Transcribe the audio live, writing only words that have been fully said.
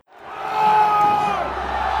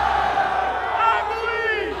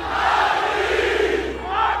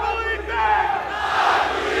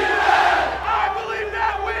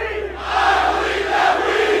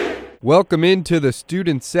Welcome into the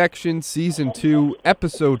Student Section, Season 2,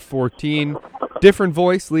 Episode 14. Different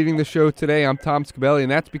voice leading the show today. I'm Tom Scabelli,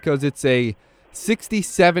 and that's because it's a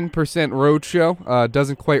 67% road show.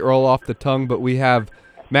 Doesn't quite roll off the tongue, but we have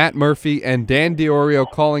Matt Murphy and Dan Diorio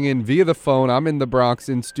calling in via the phone. I'm in the Bronx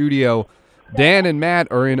in studio. Dan and Matt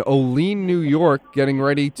are in Olean, New York, getting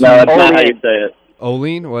ready to... No, that's not how you say it.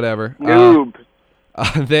 Olean? Whatever. Noob.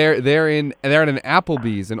 They're at an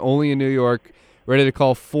Applebee's in Olean, New York, ready to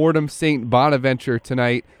call Fordham St. Bonaventure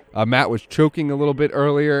tonight. Matt was choking a little bit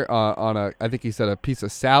earlier on I think he said a piece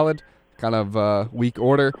of salad, kind of weak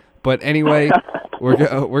order. But anyway,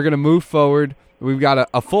 we're gonna move forward. We've got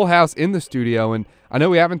a full house in the studio, and I know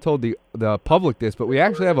we haven't told the public this, but we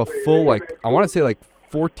actually have a full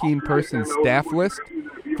 14-person staff list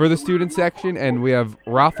for the student section, and we have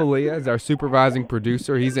Rafa Leah as our supervising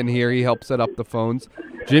producer. He's in here. He helps set up the phones.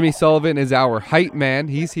 Jimmy Sullivan is our hype man.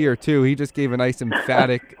 He's here, too. He just gave a nice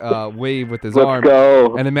emphatic wave with his arm. Let's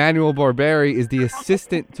go. And Emmanuel Barberi is the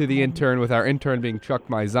assistant to the intern, with our intern being Chuck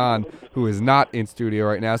Mizan, who is not in studio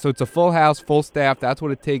right now. So it's a full house, full staff. That's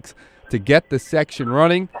what it takes to get the section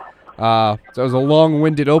running. So it was a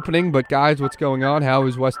long-winded opening, but guys, what's going on? How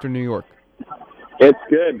is Western New York? It's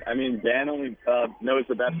good. I mean, Dan only knows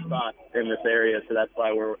the best spot in this area, so that's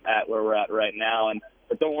why we're at where we're at right now.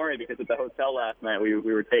 But don't worry, because at the hotel last night, we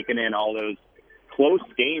were taking in all those close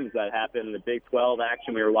games that happened in the Big 12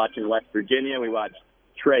 action. We were watching West Virginia. We watched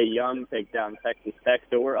Trae Young take down Texas Tech.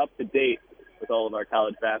 So we're up to date with all of our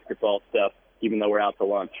college basketball stuff, even though we're out to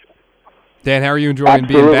lunch. Dan, how are you enjoying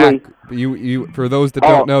being back? You, for those that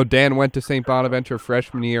don't know, Dan went to St. Bonaventure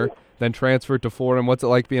freshman year, then transferred to Fordham. What's it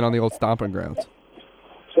like being on the old stomping grounds?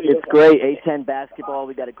 It's great. A-10 basketball.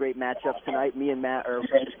 We got a great matchup tonight. Me and Matt are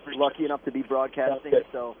lucky enough to be broadcasting,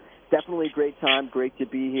 so definitely a great time. Great to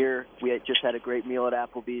be here. We just had a great meal at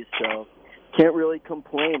Applebee's, so can't really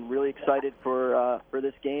complain. Really excited for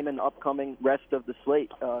this game and upcoming rest of the slate,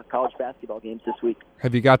 college basketball games this week.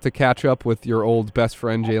 Have you got to catch up with your old best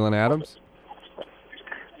friend, Jalen Adams?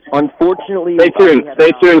 Unfortunately, stay tuned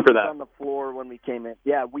for that. On the floor when we came in.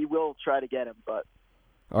 Yeah, we will try to get him, but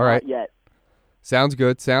all right. Not yet. Sounds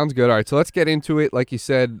good. All right, so let's get into it. Like you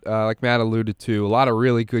said, like Matt alluded to, a lot of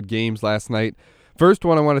really good games last night. First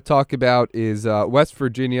one I want to talk about is West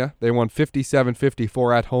Virginia. They won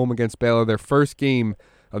 57-54 at home against Baylor. Their first game,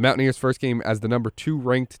 Mountaineers' first game as the number 2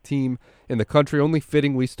 ranked team in the country. Only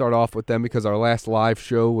fitting we start off with them because our last live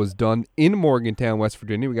show was done in Morgantown, West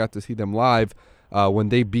Virginia. We got to see them live when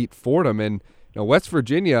they beat Fordham. And West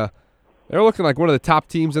Virginia, they're looking like one of the top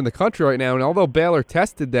teams in the country right now. And although Baylor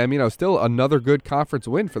tested them, still another good conference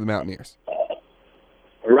win for the Mountaineers.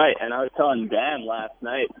 Right, and I was telling Dan last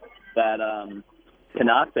night that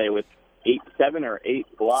Canate with 7 or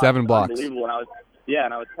 8 blocks. 7 blocks. Unbelievable.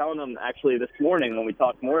 And I was telling him actually this morning when we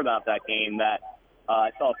talked more about that game that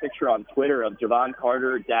I saw a picture on Twitter of Javon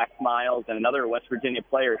Carter, Dax Miles, and another West Virginia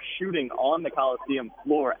player shooting on the Coliseum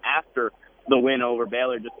floor after the win over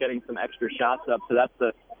Baylor, just getting some extra shots up. So that's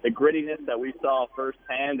the grittiness that we saw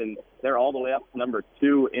firsthand, and they're all the way up to number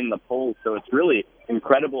 2 in the polls. So it's really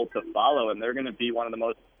incredible to follow, and they're going to be one of the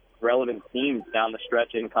most relevant teams down the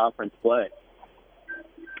stretch in conference play.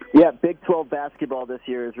 Yeah, Big 12 basketball this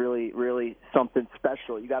year is really, really something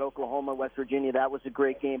special. You got Oklahoma, West Virginia. That was a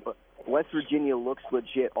great game, but West Virginia looks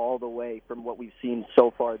legit all the way from what we've seen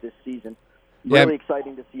so far this season. Really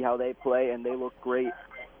exciting to see how they play, and they look great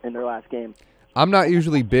in their last game. I'm not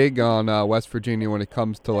usually big on West Virginia when it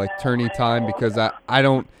comes to tourney time because I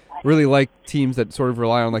don't really like teams that sort of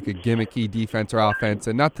rely on a gimmicky defense or offense.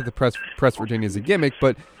 And not that the press Virginia is a gimmick,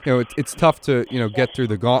 but it's tough to get through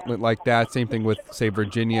the gauntlet like that. Same thing with say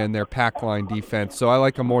Virginia and their pack line defense. So I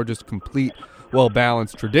like a more just complete, well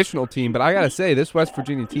balanced traditional team. But I gotta say, this West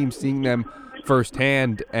Virginia team, seeing them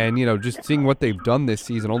firsthand and just seeing what they've done this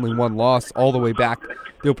season, only one loss all the way back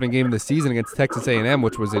the opening game of the season against Texas A&M,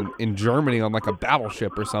 which was in Germany on a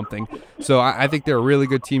battleship or something. So I think they're a really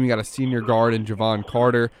good team. You got a senior guard in Javon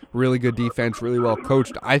Carter, really good defense, really well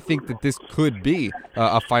coached. I think that this could be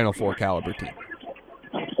a Final Four caliber team.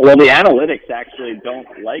 Well, the analytics actually don't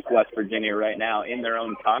like West Virginia right now in their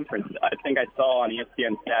own conference. I think I saw on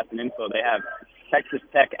ESPN Stats and Info they have Texas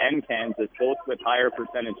Tech and Kansas, both with higher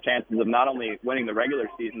percentage chances of not only winning the regular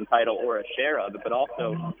season title or a share of it, but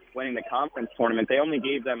also winning the conference tournament. They only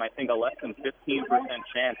gave them, I think, a less than 15%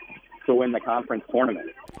 chance to win the conference tournament.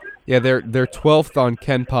 Yeah, they're 12th on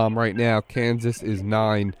KenPom right now. Kansas is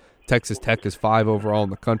 9. Texas Tech is 5 overall in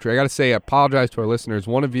the country. I got to say, I apologize to our listeners.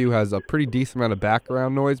 One of you has a pretty decent amount of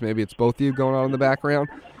background noise. Maybe it's both of you going on in the background.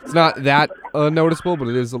 It's not that noticeable, but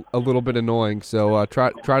it is a little bit annoying. So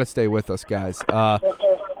try to stay with us, guys. I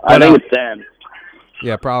think it's Sam.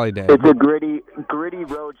 Yeah, probably Dan. It's a gritty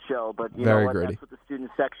road show, but you Very know what? gritty. That's what the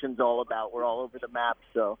student section's all about. We're all over the map,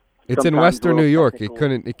 so It's in sometimes Western a New little York.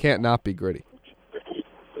 technical. It can't not be gritty.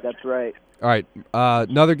 That's right. All right,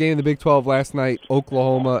 another game in the Big 12 last night,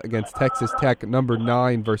 Oklahoma against Texas Tech, number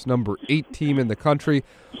 9 versus number 8 team in the country.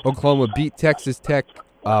 Oklahoma beat Texas Tech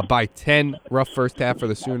by 10. Rough first half for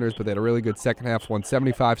the Sooners, but they had a really good second half, won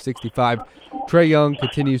 75-65. Trae Young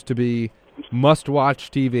continues to be must-watch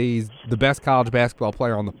TV. He's the best college basketball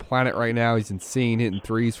player on the planet right now. He's insane, hitting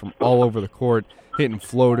threes from all over the court, hitting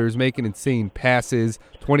floaters, making insane passes.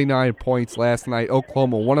 29 points last night.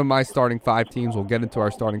 Oklahoma, one of my starting 5 teams. We'll get into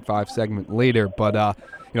our starting 5 segment later, but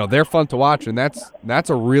they're fun to watch, and that's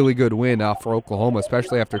a really good win for Oklahoma,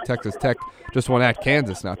 especially after Texas Tech just won at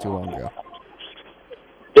Kansas not too long ago.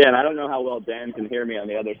 Yeah, and I don't know how well Dan can hear me on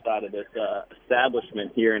the other side of this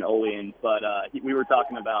establishment here in Olean, but we were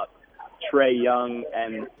talking about Trae Young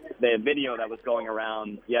and the video that was going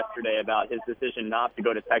around yesterday about his decision not to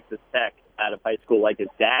go to Texas Tech out of high school like his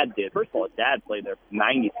dad did. First of all, his dad played there from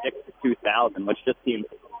 96 to 2000, which just seems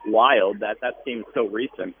wild. That seems so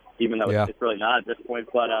recent, even though it's really not at this point.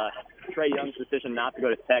 But Trae Young's decision not to go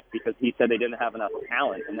to Tech because he said they didn't have enough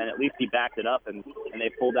talent, and then at least he backed it up and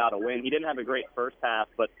they pulled out a win. He didn't have a great first half,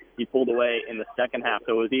 but he pulled away in the second half,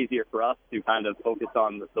 so it was easier for us to kind of focus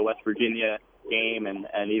on the West Virginia game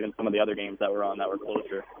and even some of the other games that were on that were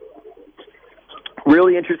closer.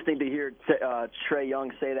 Really interesting to hear Trae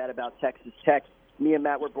Young say that about Texas Tech. Me and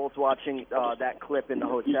Matt were both watching that clip in the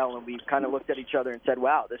hotel, and we kind of looked at each other and said,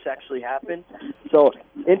 wow, this actually happened. So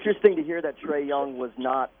interesting to hear that Trae Young was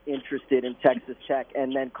not interested in Texas Tech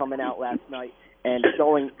and then coming out last night and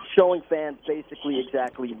showing fans basically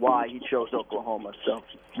exactly why he chose Oklahoma. So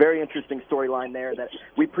very interesting storyline there that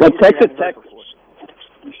we previously hadn't heard before.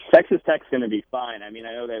 Texas Tech's going to be fine. I mean,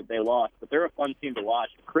 I know that they lost, but they're a fun team to watch.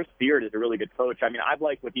 Chris Beard is a really good coach. I mean, I've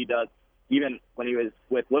liked what he does even when he was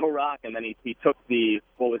with Little Rock, and then he took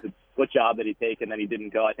what job did he take, and then he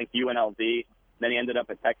didn't go. I think UNLV. Then he ended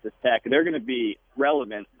up at Texas Tech. They're going to be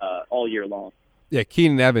relevant all year long. Yeah,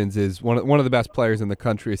 Keenan Evans is one of the best players in the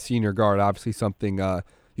country, a senior guard, obviously something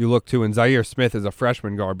you look to. And Zaire Smith is a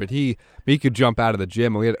freshman guard, but he could jump out of the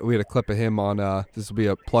gym. We had a clip of him on, this will be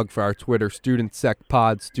a plug for our Twitter, Student Sec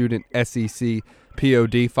Pod, Student SEC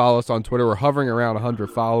POD. Follow us on Twitter. We're hovering around 100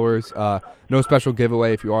 followers. No special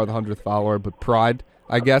giveaway if you are the 100th follower, but pride,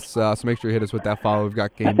 I guess. So make sure you hit us with that follow. We've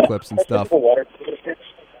got game clips and stuff.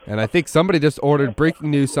 And I think somebody just ordered, breaking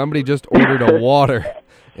news, somebody just ordered a water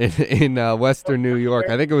in Western New York.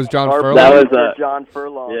 I think it was John Furlong. That was John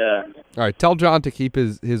Furlong. Yeah. All right, tell John to keep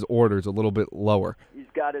his orders a little bit lower. He's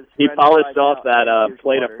got his. He polished off that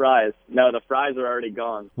plate of fries. No, the fries are already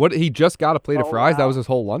gone. What? He just got a plate of fries? Wow. That was his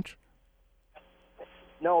whole lunch?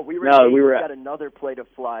 No, we got another plate of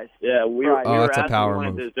fries. Yeah, we were that's a asking power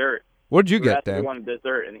wanted move. Dessert. What did you get, Dan? We wanted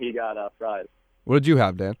dessert, and he got fries. What did you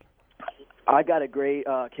have, Dan? I got a great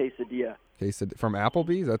quesadilla. From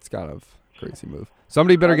Applebee's? That's kind of a crazy move.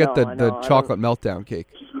 Somebody better get the chocolate meltdown cake.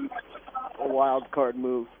 A wild card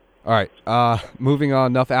move. All right, moving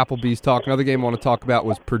on. Enough Applebee's talk. Another game I want to talk about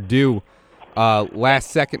was Purdue.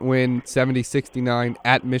 Last second win, 70-69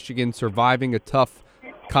 at Michigan, surviving a tough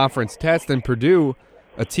conference test. And Purdue,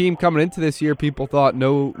 a team coming into this year, people thought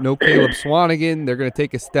no Caleb Swanigan. They're going to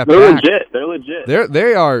take a step back. They're legit.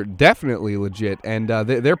 They are definitely legit, and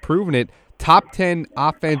they're proving it. Top 10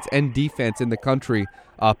 offense and defense in the country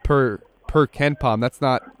per KenPom. That's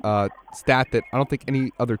not a stat that I don't think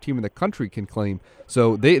any other team in the country can claim.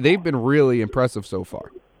 So they've been really impressive so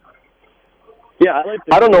far. Yeah,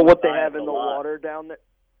 I don't know what they have in the water down there.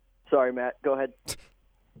 Sorry, Matt. Go ahead.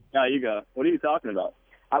 No, you go. What are you talking about?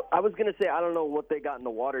 I was going to say I don't know what they got in the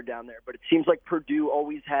water down there, but it seems like Purdue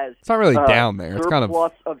always has. It's not really down there. It's kind of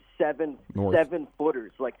surplus of seven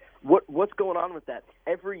footers. Like what's going on with that?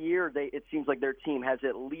 Every year it seems like their team has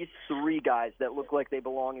at least 3 guys that look like they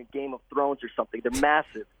belong in Game of Thrones or something. They're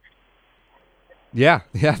massive. Yeah,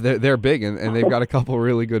 they're big, and they've got a couple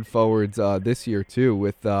really good forwards this year too.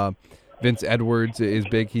 With Vince Edwards is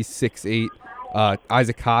big. He's 6'8".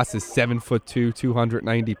 Isaac Haas is 7'2",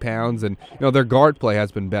 290 pounds, and their guard play has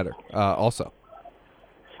been better. Also,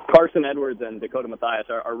 Carson Edwards and Dakota Mathias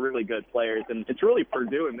are really good players, and it's really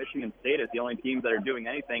Purdue and Michigan State is the only teams that are doing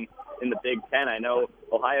anything in the Big Ten. I know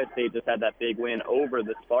Ohio State just had that big win over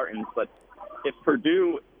the Spartans, but if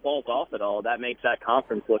Purdue falls off at all, that makes that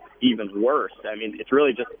conference look even worse. I mean, it's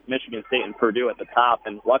really just Michigan State and Purdue at the top,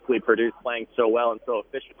 and luckily Purdue's playing so well and so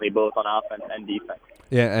efficiently both on offense and defense.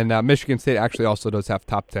 Yeah, and Michigan State actually also does have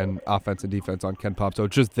top 10 offense and defense on KenPom, so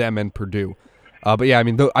it's just them and Purdue. But yeah, I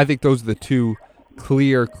mean, I think those are the two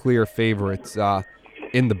clear favorites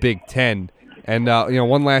in the Big Ten. And,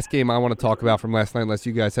 one last game I want to talk about from last night, unless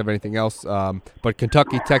you guys have anything else. But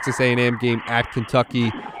Kentucky-Texas A&M game at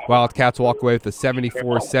Kentucky. Wildcats walk away with a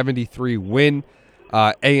 74-73 win.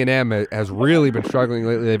 A&M has really been struggling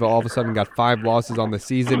lately. They've all of a sudden got 5 losses on the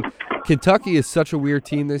season. Kentucky is such a weird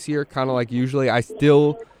team this year, kind of like usually. I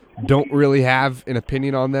still don't really have an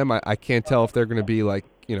opinion on them. I can't tell if they're going to be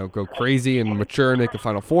go crazy and mature and make a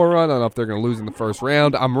Final Four run. I don't know if they're going to lose in the first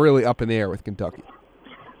round. I'm really up in the air with Kentucky.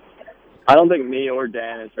 I don't think me or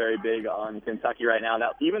Dan is very big on Kentucky right now.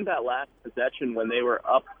 Now, even that last possession when they were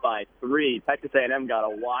up by 3, Texas A&M got a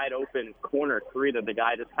wide open corner 3 that the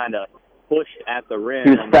guy just kind of pushed at the rim,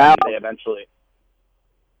 and they eventually.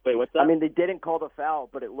 Wait, what's that? I mean, they didn't call the foul,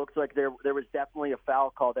 but it looks like there was definitely a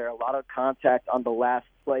foul call there. A lot of contact on the last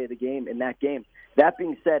play of the game in that game. That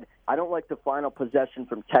being said, I don't like the final possession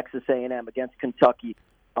from Texas A&M against Kentucky.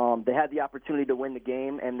 They had the opportunity to win the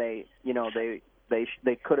game, and they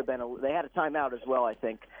could have been. They had a timeout as well, I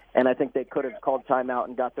think, and I think they could have called timeout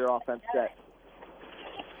and got their offense set.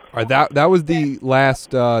 All right, that was the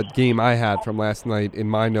last game I had from last night in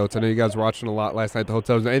my notes. I know you guys were watching a lot last night at the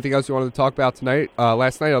hotel. Is there anything else you wanted to talk about tonight?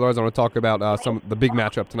 Last night, otherwise I want to talk about the big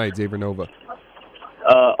matchup tonight, Xavier Nova.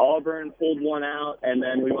 Auburn pulled one out, and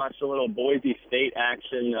then we watched a little Boise State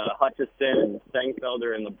action. Hutchinson and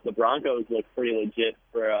Stengfelder and the Broncos look pretty legit.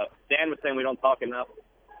 Dan was saying we don't talk enough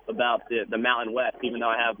about the Mountain West, even though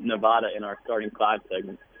I have Nevada in our starting 5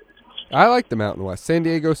 segment. I like the Mountain West. San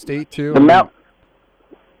Diego State, too.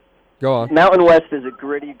 Go on. Mountain West is a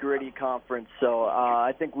gritty conference, so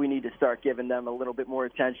I think we need to start giving them a little bit more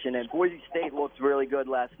attention. And Boise State looked really good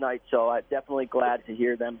last night, so I'm definitely glad to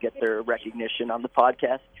hear them get their recognition on the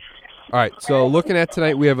podcast. All right, so looking at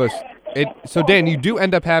tonight, we have so Dan, you do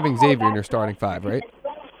end up having Xavier in your starting 5, right?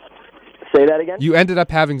 Say that again? You ended up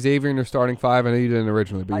having Xavier in your starting 5. I know you didn't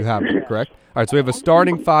originally, but you have him, correct? All right, so we have a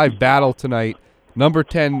starting 5 battle tonight. Number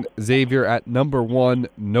 10, Xavier at number 1,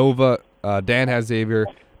 Nova. Dan has Xavier.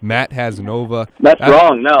 Matt has Nova. That's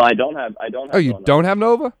wrong. No, I don't have. Oh, you don't have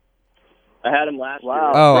Nova? I had him last year.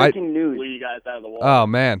 Wow, breaking news. Blew you guys out of the wall. Oh,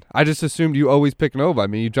 man. I just assumed you always pick Nova. I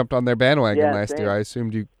mean, you jumped on their bandwagon last same. year. I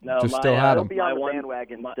assumed you still had them. Be on the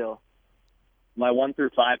bandwagon still. My 1 through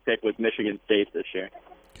 5 pick was Michigan State this year.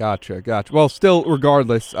 Gotcha. Well, still,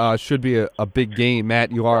 regardless, should be a big game.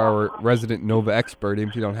 Matt, you are our resident Nova expert, even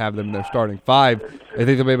if you don't have them in their starting 5. I think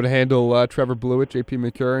they'll be able to handle Trevor Blewett, J.P.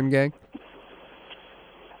 McCurry, and gang?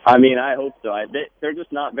 I mean, I hope so. They're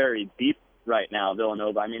just not very deep right now,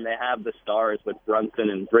 Villanova. I mean, they have the stars with Brunson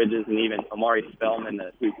and Bridges and even Amari Spellman,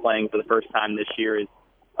 who's playing for the first time this year.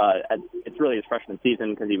 It's really his freshman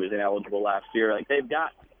season because he was ineligible last year. Like, they've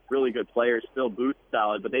got really good players, still Booth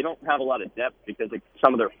solid, but they don't have a lot of depth because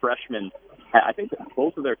some of their freshmen, I think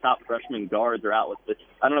both of their top freshman guards are out with this.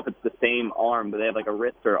 I don't know if it's the same arm, but they have like a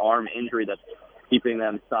wrist or arm injury that's keeping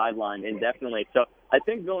them sidelined indefinitely. So I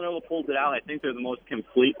think Villanova pulls it out. I think they're the most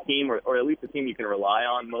complete team, or at least the team you can rely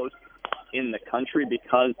on most in the country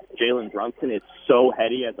because Jalen Brunson is so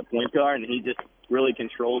heady as a point guard, and he just really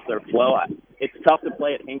controls their flow. It's tough to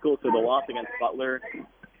play at Hinkle, so the loss against Butler,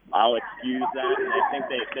 I'll excuse that, and I think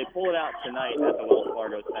they pull it out tonight at the Wells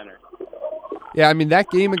Fargo Center. Yeah, I mean, that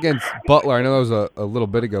game against Butler, I know that was a little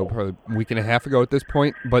bit ago, probably a week and a half ago at this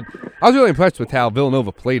point, but I was really impressed with how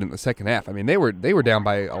Villanova played in the second half. I mean, they were down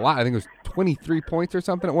by a lot. I think it was 23 points or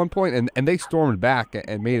something at one point, and they stormed back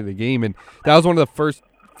and made it a game, and that was one of the first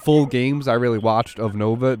full games I really watched of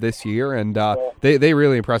Nova this year, and they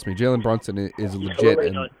really impressed me. Jalen Brunson is legit,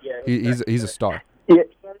 and he's a star. Yeah,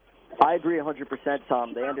 I agree 100%,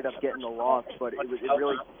 Tom. They ended up getting the loss, but it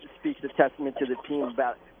really speaks a testament to the team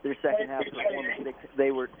about their second half performance.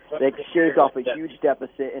 They shaved off a huge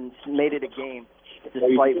deficit and made it a game,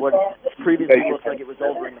 despite what previously looked like it was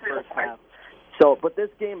over in the first half. So, but this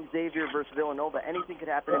game, Xavier versus Villanova, anything could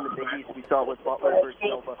happen in the Big East. We saw it with Butler versus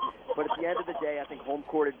Nova. But at the end of the day, I think home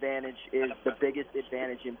court advantage is the biggest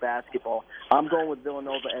advantage in basketball. I'm going with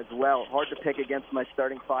Villanova as well. Hard to pick against my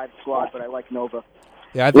starting 5 squad, but I like Nova.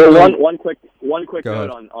 Yeah, I think one quick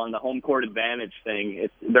note on the home court advantage thing.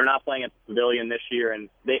 They're not playing at the Pavilion this year, and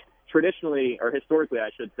they traditionally, or historically, I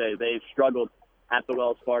should say, they've struggled at the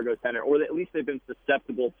Wells Fargo Center, or at least they've been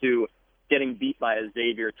susceptible to getting beat by a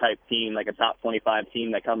Xavier-type team, like a top 25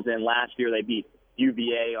 team that comes in. Last year, they beat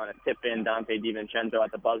UVA on a tip-in, Dante DiVincenzo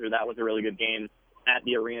at the buzzer. That was a really good game at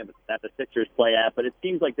the arena that the Sixers play at. But it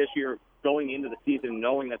seems like this year, going into the season,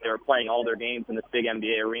 knowing that they were playing all their games in this big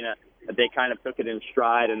NBA arena, that they kind of took it in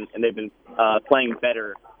stride, and they've been playing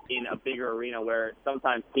better in a bigger arena where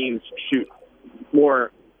sometimes teams shoot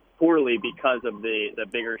more poorly because of the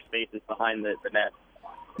bigger spaces behind the net.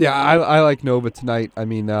 Yeah, I like Nova tonight. I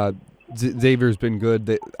mean, Xavier's been good.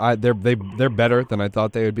 They're better than I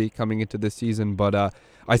thought they would be coming into this season. But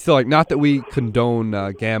I still like, not that we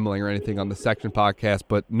condone gambling or anything on the Section podcast,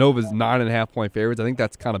 but Nova's 9.5-point favorites. I think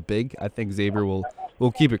that's kind of big. I think Xavier will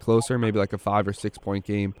keep it closer, maybe like a 5 or 6 point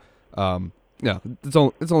game. It's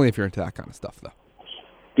only if you're into that kind of stuff, though.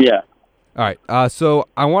 Yeah. All right, so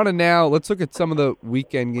I want to let's look at some of the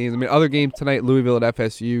weekend games. I mean, other games tonight, Louisville at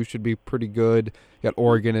FSU should be pretty good. You got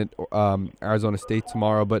Oregon at Arizona State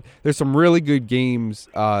tomorrow, but there's some really good games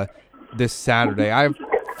this Saturday. I have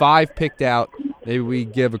 5 picked out. Maybe we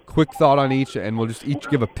give a quick thought on each, and we'll just each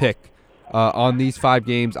give a pick on these 5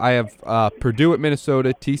 games. I have Purdue at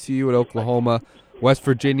Minnesota, TCU at Oklahoma, West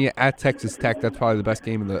Virginia at Texas Tech. That's probably the best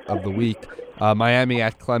game of the week. Miami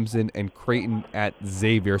at Clemson, and Creighton at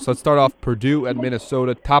Xavier. So let's start off Purdue at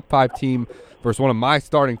Minnesota, top 5 team versus one of my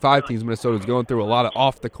starting 5 teams. Minnesota's going through a lot of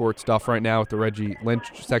off-the-court stuff right now with the Reggie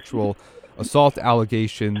Lynch sexual assault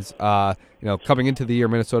allegations. Coming into the year,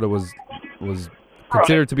 Minnesota was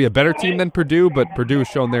considered to be a better team than Purdue, but Purdue has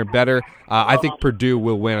shown they're better. I think Purdue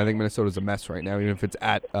will win. I think Minnesota's a mess right now, even if it's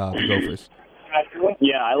at the Gophers.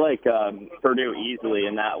 Yeah, I like Purdue easily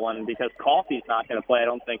in that one because Coffey's not going to play, I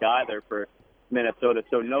don't think, either for Minnesota.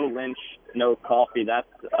 So no Lynch, no Coffey, that's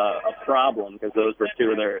a problem because those were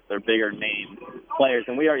 2 of their bigger name players.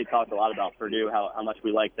 And we already talked a lot about Purdue, how much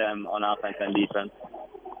we like them on offense and defense.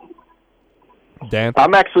 Dan?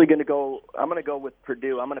 I'm actually going to go with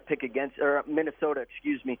Purdue. I'm going to pick against Minnesota,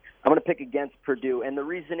 I'm going to pick against Purdue. And the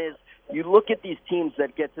reason is you look at these teams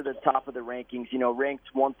that get to the top of the rankings, ranked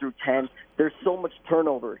 1 through 10, there's so much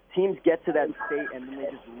turnover. Teams get to that state and then they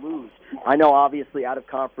just lose. I know obviously out of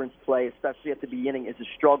conference play, especially at the beginning, is a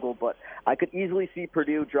struggle, but I could easily see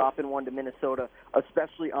Purdue dropping 1 to Minnesota,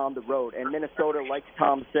 especially on the road. And Minnesota, like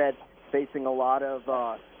Tom said, facing a lot of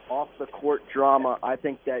off-the-court drama. I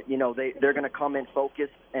think that, they're going to come in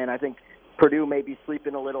focused, and I think Purdue may be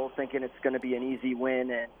sleeping a little, thinking it's going to be an easy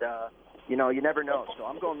win, and, you never know. So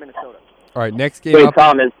I'm going Minnesota. All right, next game Wait,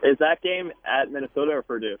 Tom, is that game at Minnesota or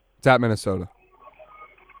Purdue? It's at Minnesota.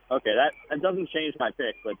 Okay, that doesn't change my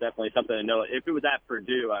pick, but definitely something to know. If it was at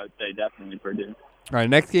Purdue, I would say definitely Purdue. All right,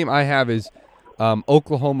 next game I have is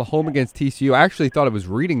Oklahoma home against TCU. I actually thought I was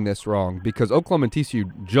reading this wrong because Oklahoma and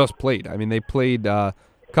TCU just played. I mean, they played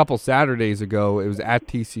couple Saturdays ago. It was at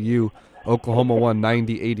TCU. Oklahoma won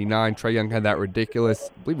 90-89. Trae Young had that ridiculous,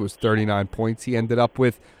 I believe it was 39 points he ended up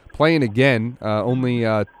with. Playing again only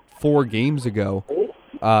 4 games ago,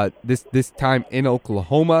 this time in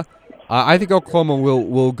Oklahoma. I think Oklahoma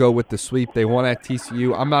will go with the sweep. They won at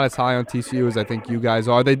TCU. I'm not as high on TCU as I think you guys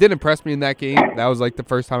are. They did impress me in that game. That was like the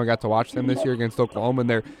first time I got to watch them this year against Oklahoma, and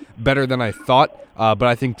they're better than I thought. But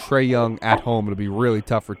I think Trae Young at home, it'll be really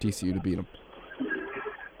tough for TCU to beat them.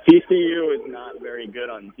 TCU is not very good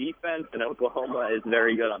on defense, and Oklahoma is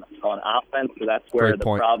very good on offense, so that's where the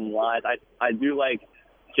problem lies. I do like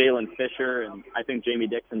Jalen Fisher, and I think Jamie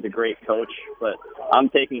Dixon's a great coach, but I'm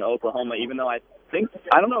taking Oklahoma, even though I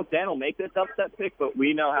don't know if Dan will make this upset pick, but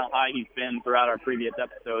we know how high he's been throughout our previous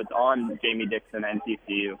episodes on Jamie Dixon and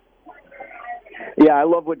TCU. Yeah, I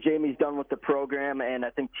love what Jamie's done with the program, and I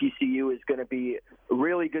think TCU is going to be a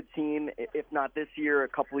really good team, if not this year, a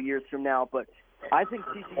couple of years from now, but I think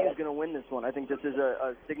TCU is going to win this one. I think this is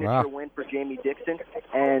a signature win for Jamie Dixon,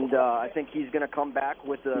 and I think he's going to come back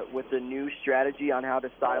with a new strategy on how to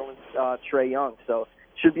silence Trae Young. So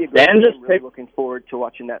should be a great game. I'm really looking forward to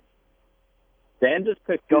watching that. Dan just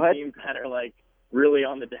picked 2 teams that are really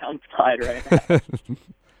on the downside right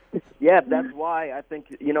now. Yeah, that's why I think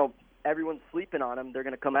everyone's sleeping on them. They're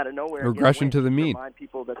going to come out of nowhere. Regression to the mean. Remind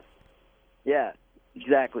people that. Yeah,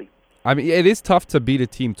 exactly. I mean, it is tough to beat a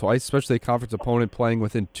team twice, especially a conference opponent playing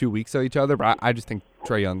within 2 weeks of each other, but I just think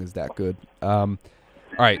Trae Young is that good. All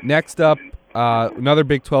right, next up, another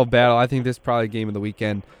Big 12 battle. I think this is probably a game of the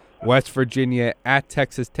weekend. West Virginia at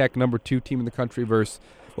Texas Tech, number 2 team in the country versus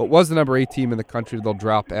what was the number 8 team in the country. They'll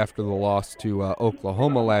drop after the loss to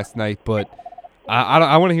Oklahoma last night, but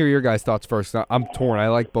I want to hear your guys' thoughts first. I'm torn. I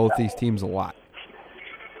like both these teams a lot.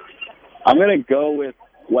 I'm going to go with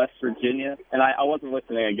West Virginia, and I wasn't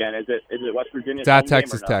listening again. Is it West Virginia? It's at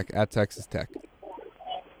Texas Tech. At Texas Tech.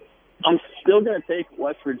 I'm still going to take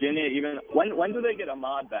West Virginia. Even when do they get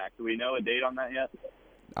Ahmad back? Do we know a date on that yet?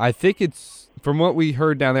 I think it's, from what we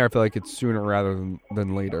heard down there, I feel like it's sooner rather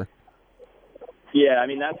than later. Yeah, I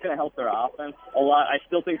mean, that's going to help their offense a lot. I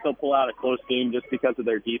still think they'll pull out a close game just because of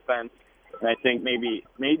their defense. And I think maybe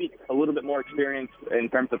a little bit more experience in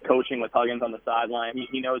terms of coaching with Huggins on the sideline.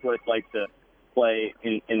 He knows what it's like to play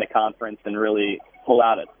in the conference and really pull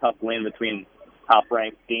out a tough win between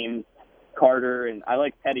top-ranked teams. Carter, and I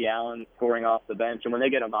like Teddy Allen scoring off the bench. And when they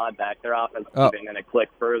get Ahmad back, their offense is even going to click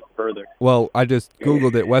further. Well, I just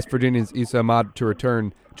Googled it. West Virginia's Issa Ahmad to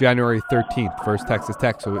return January 13th versus Texas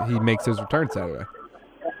Tech, so he makes his return Saturday.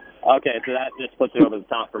 Okay, so that just puts it over the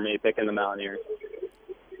top for me, picking the Mountaineers.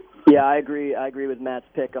 Yeah, I agree. I agree with Matt's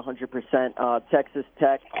pick 100%. Texas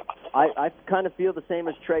Tech, I kind of feel the same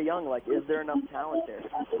as Trae Young. Like, is there enough talent there?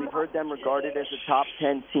 We've heard them regarded as a top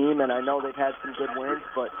 10 team, and I know they've had some good wins,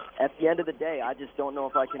 but at the end of the day, I just don't know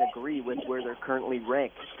if I can agree with where they're currently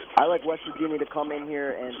ranked. I like West Virginia to come in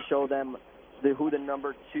here and show them who the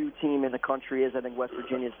number 2 team in the country is. I think West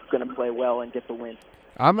Virginia is going to play well and get the win.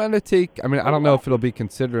 I'm going to take, I don't know if it'll be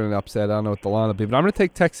considered an upset. I don't know what the line will be, but I'm going to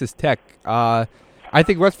take Texas Tech. I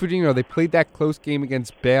think West Virginia, they played that close game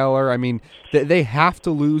against Baylor. I mean, they have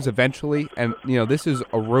to lose eventually, and this is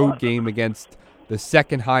a road game against the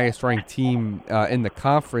second highest ranked team in the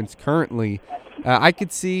conference currently. I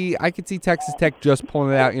could see Texas Tech just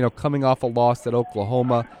pulling it out. Coming off a loss at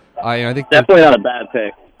Oklahoma. I think definitely not a bad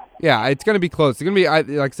pick. Yeah, it's going to be close. It's going to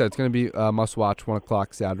be, like I said, it's going to be must watch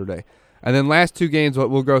 1:00 Saturday. And then last 2 games,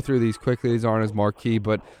 we'll go through these quickly. These aren't as marquee,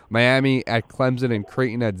 but Miami at Clemson and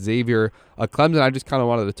Creighton at Xavier. Clemson, I just kind of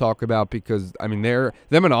wanted to talk about because, them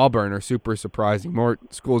and Auburn are super surprising. More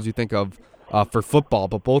schools you think of for football,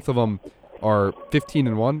 but both of them are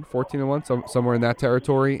 15-1, 14-1, somewhere in that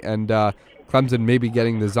territory. And Clemson may be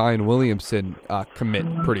getting the Zion Williamson commit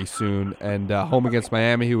pretty soon. And home against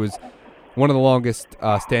Miami, who was one of the longest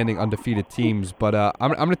standing undefeated teams, but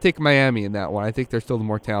I'm going to take Miami in that one. I think they're still the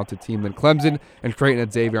more talented team than Clemson, and Creighton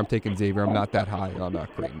at Xavier. I'm taking Xavier. I'm not that high on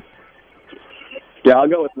Creighton. Yeah, I'll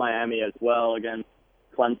go with Miami as well against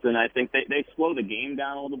Clemson. I think they slow the game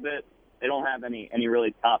down a little bit. They don't have any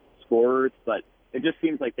really top scorers, but it just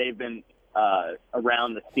seems like they've been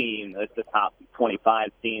around the scene, the top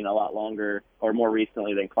 25 scene, a lot longer or more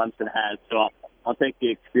recently than Clemson has. So I'll take the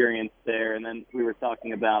experience there. And then we were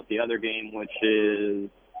talking about the other game, which is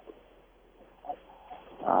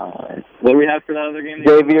what do we have for that other game?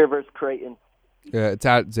 Xavier versus Creighton. Yeah, it's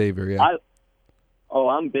at Xavier, yeah.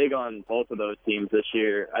 I'm big on both of those teams this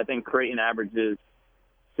year. I think Creighton averages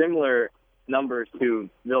similar numbers to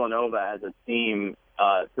Villanova as a team.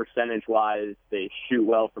 Percentage-wise, they shoot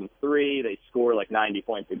well from 3. They score like 90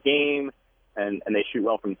 points a game, and they shoot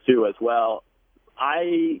well from 2 as well.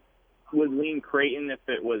 I would lean Creighton if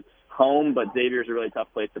it was home, but Xavier's a really tough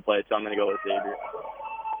place to play, so I'm going to go with Xavier.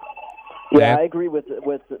 Yeah, I agree with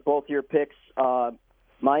both your picks.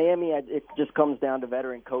 Miami, it just comes down to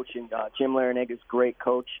veteran coaching. Jim Larinaga is a great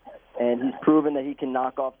coach, and he's proven that he can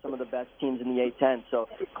knock off some of the best teams in the A-10. So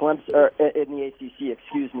Clemson, or in the ACC,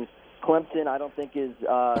 excuse me. Clemson, I don't think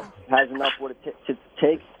has enough what it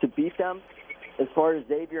takes to beat them. As far as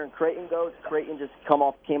Xavier and Creighton goes, Creighton just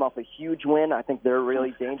came off a huge win. I think they're a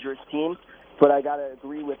really dangerous team. But I got to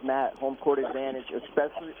agree with Matt, home court advantage,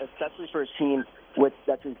 especially for a team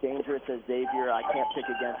that's as dangerous as Xavier. I can't pick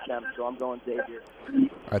against them, so I'm going Xavier. All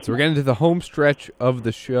right, so we're getting to the home stretch of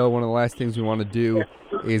the show. One of the last things we want to do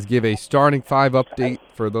is give a starting 5 update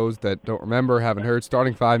for those that don't remember, haven't heard.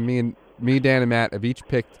 Starting 5, me, Dan, and Matt have each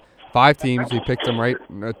picked 5 teams. We picked them right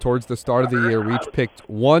towards the start of the year. We each picked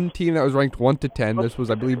one team that was ranked 1 to 10. This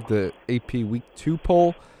was, I believe, the AP Week 2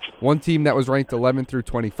 poll. One team that was ranked 11 through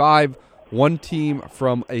 25. One team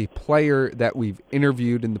from a player that we've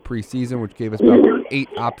interviewed in the preseason, which gave us about 8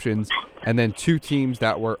 options. And then 2 teams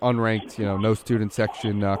that were unranked, no student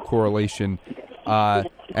section correlation. And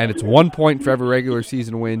it's 1 point for every regular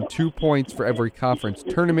season win, 2 points for every conference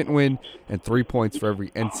tournament win, and 3 points for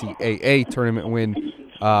every NCAA tournament win.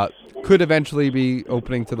 Could eventually be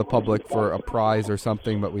opening to the public for a prize or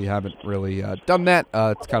something, but we haven't really done that.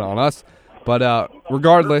 It's kind of on us. But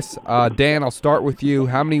regardless, Dan, I'll start with you.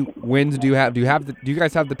 How many wins do you have? Do you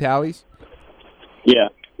guys have the tallies? Yeah.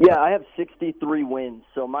 Yeah, I have 63 wins.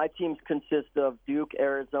 So my teams consist of Duke,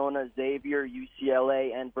 Arizona, Xavier,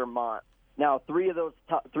 UCLA, and Vermont. Now, three of those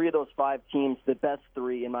 5 teams, the best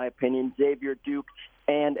 3 in my opinion, Xavier, Duke,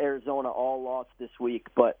 and Arizona, all lost this week.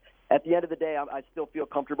 But at the end of the day, I still feel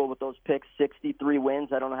comfortable with those picks. 63 wins.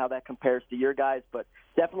 I don't know how that compares to your guys, but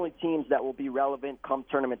definitely teams that will be relevant come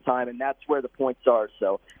tournament time, and that's where the points are.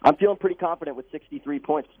 So I'm feeling pretty confident with 63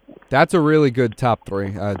 points. That's a really good top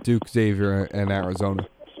 3, Duke, Xavier, and Arizona.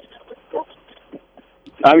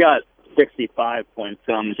 I've got 65 points,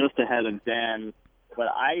 so I'm just ahead of Dan, but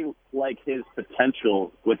I like his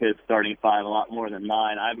potential with his starting 5 a lot more than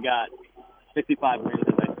mine. I've got 65 wins,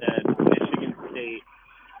 as I said, Michigan State,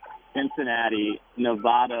 Cincinnati,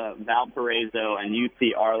 Nevada, Valparaiso, and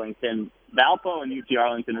UT Arlington. Valpo and UT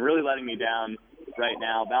Arlington really letting me down right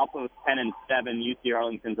now. Valpo's 10-7. UC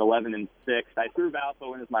Arlington's 11-6. I threw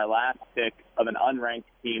Valpo in as my last pick of an unranked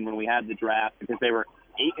team when we had the draft because they were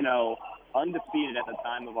 8-0, undefeated at the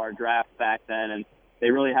time of our draft back then, and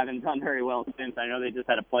they really haven't done very well since. I know they just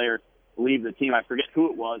had a player leave the team. I forget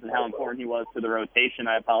who it was and how important he was to the rotation.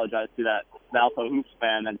 I apologize to that Valpo Hoops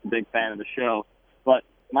fan that's a big fan of the show. But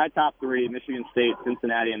my top three, Michigan State,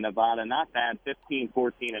 Cincinnati, and Nevada, not bad, 15,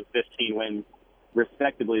 14, and 15 wins,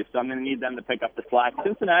 respectively. So I'm going to need them to pick up the slack.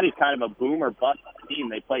 Cincinnati's kind of a boom or bust team.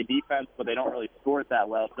 They play defense, but they don't really score it that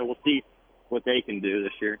well. So we'll see what they can do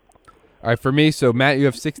this year. All right, for me, so Matt, you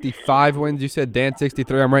have 65 wins. You said Dan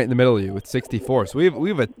 63. I'm right in the middle of you with 64. So we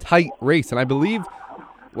have a tight race, and I believe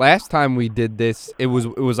last time we did this, it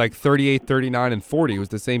was like 38, 39, and 40. It was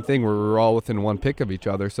the same thing where we were all within one pick of each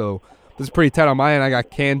other. So this is pretty tight on my end. I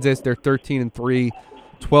got Kansas. They're 13-3,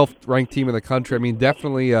 12th ranked team in the country. I mean,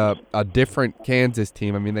 definitely a different Kansas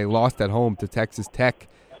team. I mean, they lost at home to Texas Tech,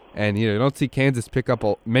 and you don't see Kansas pick up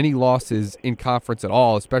many losses in conference at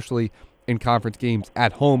all, especially in conference games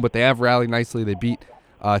at home. But they have rallied nicely. They beat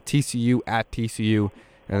TCU at TCU,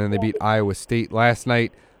 and then they beat Iowa State last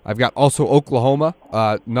night. I've got also Oklahoma,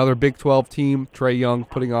 another Big 12 team. Trae Young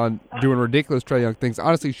doing ridiculous Trae Young things.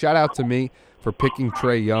 Honestly, shout out to me for picking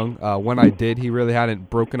Trae Young. When I did, he really hadn't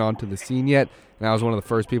broken onto the scene yet, and I was one of the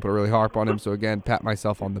first people to really harp on him. So again, pat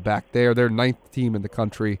myself on the back there. They're 9th team in the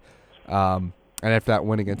country, and after that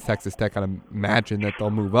win against Texas Tech, I'd imagine that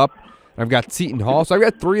they'll move up. And I've got Seton Hall, so I've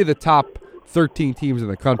got 3 of the top 13 teams in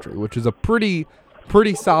the country, which is a pretty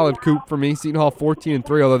solid coup for me. Seton Hall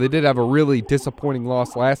 14-3, although they did have a really disappointing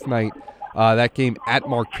loss last night. That game at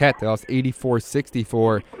Marquette, they lost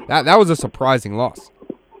 84-64. That was a surprising loss.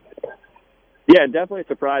 Yeah, definitely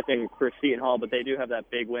surprising for Seton Hall, but they do have that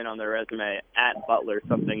big win on their resume at Butler,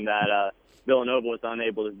 something that Villanova was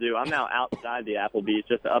unable to do. I'm now outside the Applebee's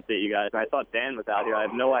just to update you guys. I thought Dan was out here. I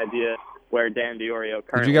have no idea where Dan DiOrio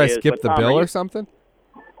currently is. Did you guys skip the bill or something?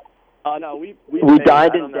 No, we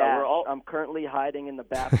dined and dashed. I'm currently hiding in the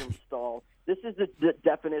bathroom stall. This is the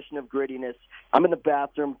definition of grittiness. I'm in the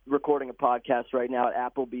bathroom recording a podcast right now at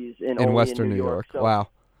Applebee's in Western New York. So, wow.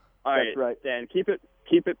 All right, that's right. Dan, keep it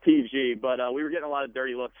PG. But we were getting a lot of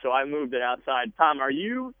dirty looks, so I moved it outside. Tom, are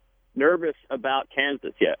you nervous about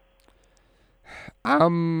Kansas yet? I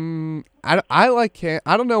like Kansas.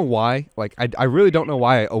 I don't know why. Like I really don't know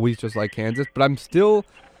why I always just like Kansas, but I'm still.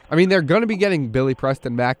 I mean, they're going to be getting Billy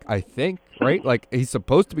Preston back, I think, right? Like, he's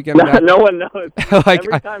supposed to be getting back. No one knows. Like,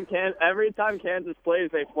 every time Kansas plays,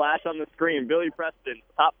 they flash on the screen, Billy Preston,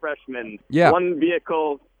 top freshman, yeah. One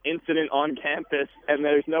vehicle incident on campus, and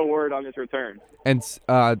there's no word on his return. And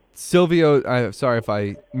Silvio, sorry if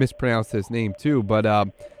I mispronounced his name too,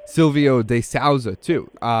 but Silvio De Souza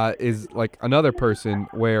too is like another person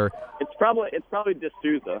where it's probably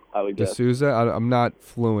D'Souza, I would guess. D'Souza. I'm not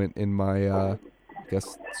fluent in my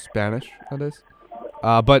guess Spanish, that is.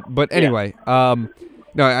 But anyway,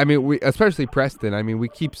 no, I mean, we, especially Preston, I mean, we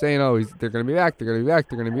keep saying, they're going to be back, they're going to be back,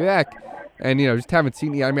 they're going to be back. And, just haven't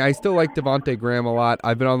seen it. I mean, I still like Devontae Graham a lot.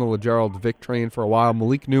 I've been on the LeGerald Vic train for a while.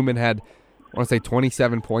 Malik Newman had, I want to say,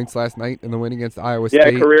 27 points last night in the win against Iowa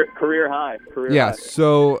State. Yeah, career high. Yeah,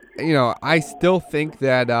 so, I still think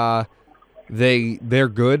that they're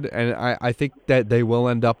good, and I think that they will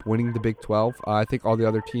end up winning the Big 12. I think all the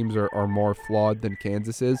other teams are more flawed than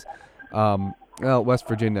Kansas is. Well, West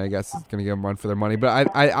Virginia, I guess, is going to give them a run for their money. But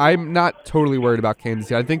I'm not totally worried about Kansas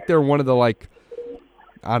yet. I think they're one of the,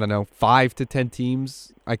 5 to 10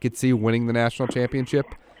 teams I could see winning the national championship.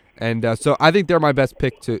 And so I think they're my best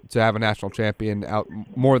pick to have a national champion out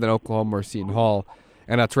more than Oklahoma or Seton Hall.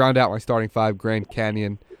 And to round out my starting 5, Grand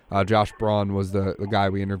Canyon, Josh Braun was the guy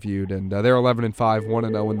we interviewed. And they're 11-5,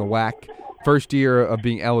 1-0 in the WAC. First year of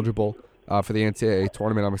being eligible for the NCAA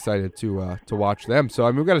tournament. I'm excited to watch them. So,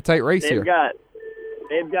 I mean, we've got a tight race here.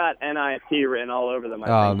 They've got NIT written all over them.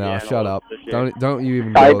 Oh, no, shut up. Don't you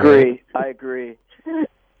even go I agree.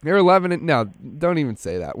 They're 11 no, don't even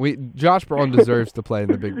say that. Josh Braun deserves to play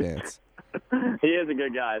in the big dance. He is a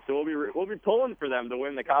good guy, so we'll be pulling for them to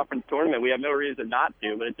win the conference tournament. We have no reason not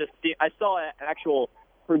to, but I saw an actual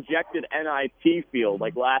projected NIT field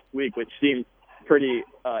last week, which seemed pretty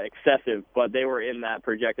excessive, but they were in that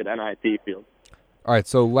projected NIT field. All right,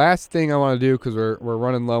 so last thing I want to do, because we're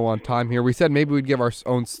running low on time here, we said maybe we'd give our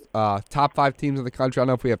own top 5 teams in the country. I don't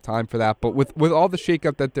know if we have time for that, but with all the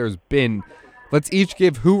shakeup that there's been, let's each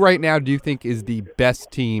give who right now do you think is the best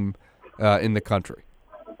team in the country?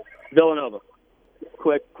 Villanova.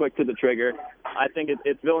 Quick to the trigger. I think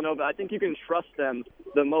it's Villanova. I think you can trust them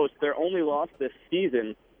the most. Their only loss this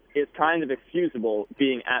season is kind of excusable,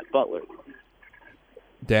 being at Butler.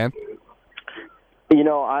 Dan? You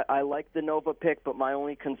know, I like the Nova pick, but my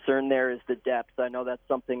only concern there is the depth. I know that's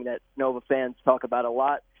something that Nova fans talk about a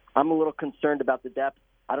lot. I'm a little concerned about the depth.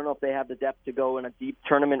 I don't know if they have the depth to go in a deep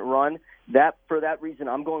tournament run. For that reason,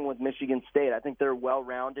 I'm going with Michigan State. I think they're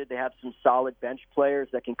well-rounded. They have some solid bench players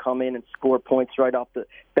that can come in and score points right off the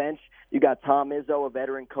bench. You got Tom Izzo, a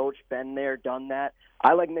veteran coach, been there, done that.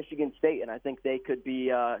 I like Michigan State, and I think they could be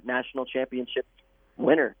a national championship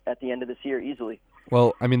winner at the end of this year easily.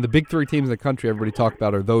 Well, I mean, the big three teams in the country everybody talked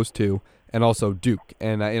about are those two and also Duke.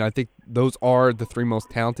 And I think those are the three most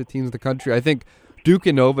talented teams in the country. I think Duke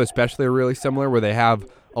and Nova especially are really similar, where they have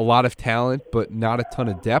a lot of talent but not a ton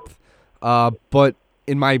of depth. But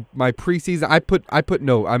in my preseason, I put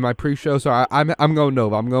Nova on my pre-show, so I'm going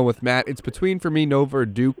Nova. I'm going with Matt. It's between, for me, Nova or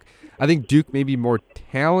Duke. I think Duke may be more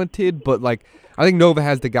talented, but I think Nova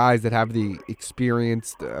has the guys that have the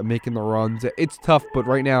experience making the runs. It's tough, but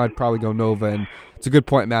right now I'd probably go Nova. And it's a good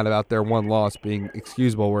point, Matt, about their one loss being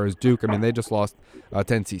excusable, whereas Duke, I mean, they just lost to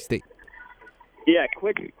NC State. Yeah,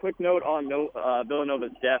 quick note on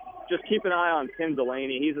Villanova's depth. Just keep an eye on Tim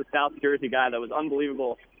Delaney. He's a South Jersey guy that was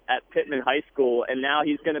unbelievable at Pittman High School, and now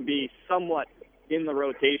he's going to be somewhat in the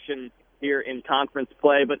rotation here in conference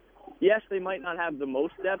play. But, yes, they might not have the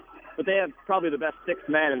most depth, but they have probably the best sixth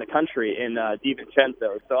man in the country in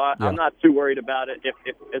DiVincenzo. So I'm not too worried about it if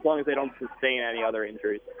as long as they don't sustain any other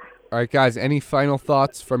injuries. All right, guys, any final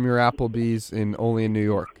thoughts from your Applebee's in Olean, New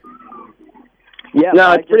York? Yeah,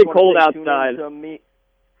 no, it's pretty cold outside.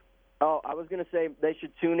 I was going to say they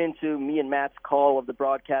should tune into me and Matt's call of the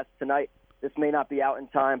broadcast tonight. This may not be out in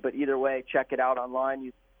time, but either way, check it out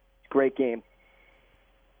online. Great game.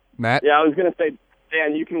 Matt? Yeah, I was going to say,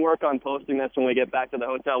 Dan, you can work on posting this when we get back to the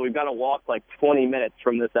hotel. We've got to walk like 20 minutes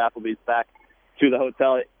from this Applebee's back to the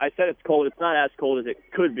hotel. I said it's cold. It's not as cold as it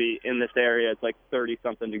could be in this area. It's like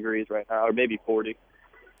 30-something degrees right now, or maybe 40.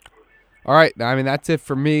 All right, I mean, that's it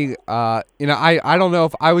for me. I don't know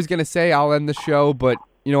if I was going to say I'll end the show, but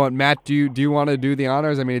you know what, Matt, do you want to do the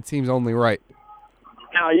honors? I mean, it seems only right.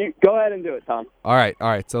 No, you go ahead and do it, Tom. All right.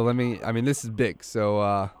 So this is big,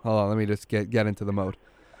 so hold on, let me just get into the mode.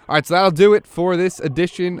 All right, so that'll do it for this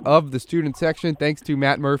edition of the Student Section. Thanks to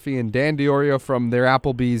Matt Murphy and Dan Diorio from their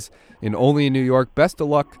Applebee's in Olean, New York. Best of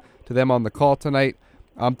luck to them on the call tonight.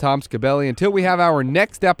 I'm Tom Scabelli. Until we have our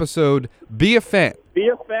next episode, be a fan. Be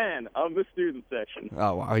a fan of the Student Section.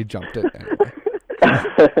 Oh, wow, he jumped it anyway.